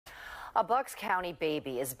A Bucks County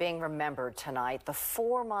baby is being remembered tonight. The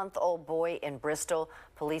 4-month-old boy in Bristol,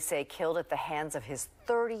 police say killed at the hands of his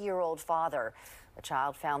 30-year-old father. The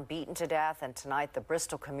child found beaten to death, and tonight the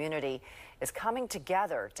Bristol community is coming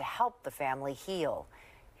together to help the family heal.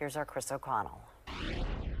 Here's our Chris O'Connell.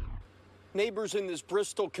 Neighbors in this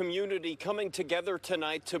Bristol community coming together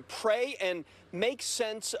tonight to pray and make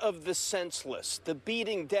sense of the senseless, the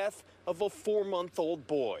beating death of a 4-month-old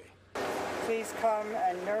boy. Please come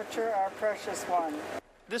and nurture our precious one.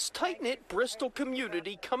 This tight-knit Bristol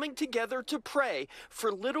community coming together to pray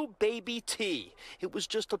for little baby T. It was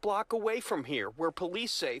just a block away from here, where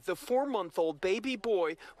police say the 4-month-old baby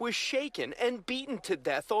boy was shaken and beaten to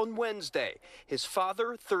death on Wednesday. His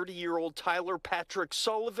father, 30-year-old Tyler Patrick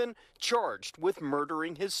Sullivan, charged with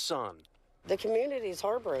murdering his son. The community's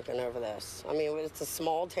heartbroken over this. I mean, it's a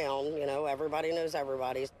small town, you know, everybody knows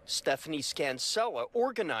everybody. Stephanie Scansella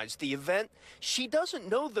organized the event. She doesn't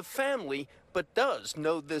know the family, but does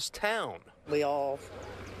know this town. We all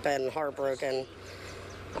been heartbroken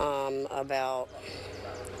about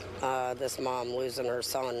this mom losing her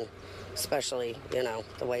son, especially, you know,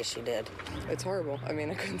 the way she did. It's horrible. I mean,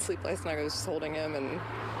 I couldn't sleep last night. I was just holding him and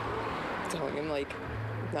telling him, like,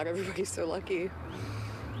 not everybody's so lucky.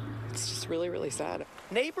 It's just really, really sad.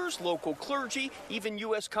 Neighbors, local clergy, even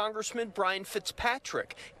U.S. Congressman Brian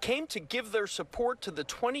Fitzpatrick came to give their support to the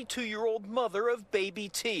 22-year-old mother of baby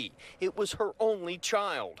T. It was her only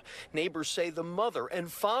child. Neighbors say the mother and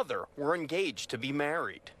father were engaged to be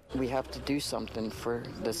married. We have to do something for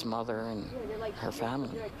this mother and her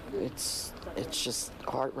family. It's just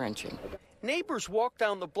heart-wrenching. Neighbors walked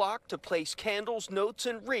down the block to place candles, notes,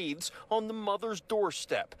 and wreaths on the mother's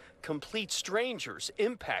doorstep. Complete strangers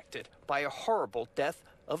impacted by a horrible death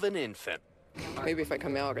of an infant. Maybe if I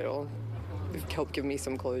come out, it'll help give me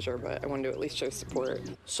some closure, but I wanted to at least show support.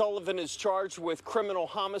 Sullivan is charged with criminal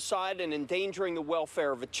homicide and endangering the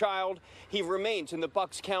welfare of a child. He remains in the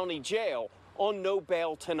Bucks County Jail on no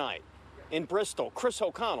bail tonight. In Bristol, Chris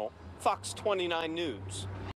O'Connell, Fox 29 News.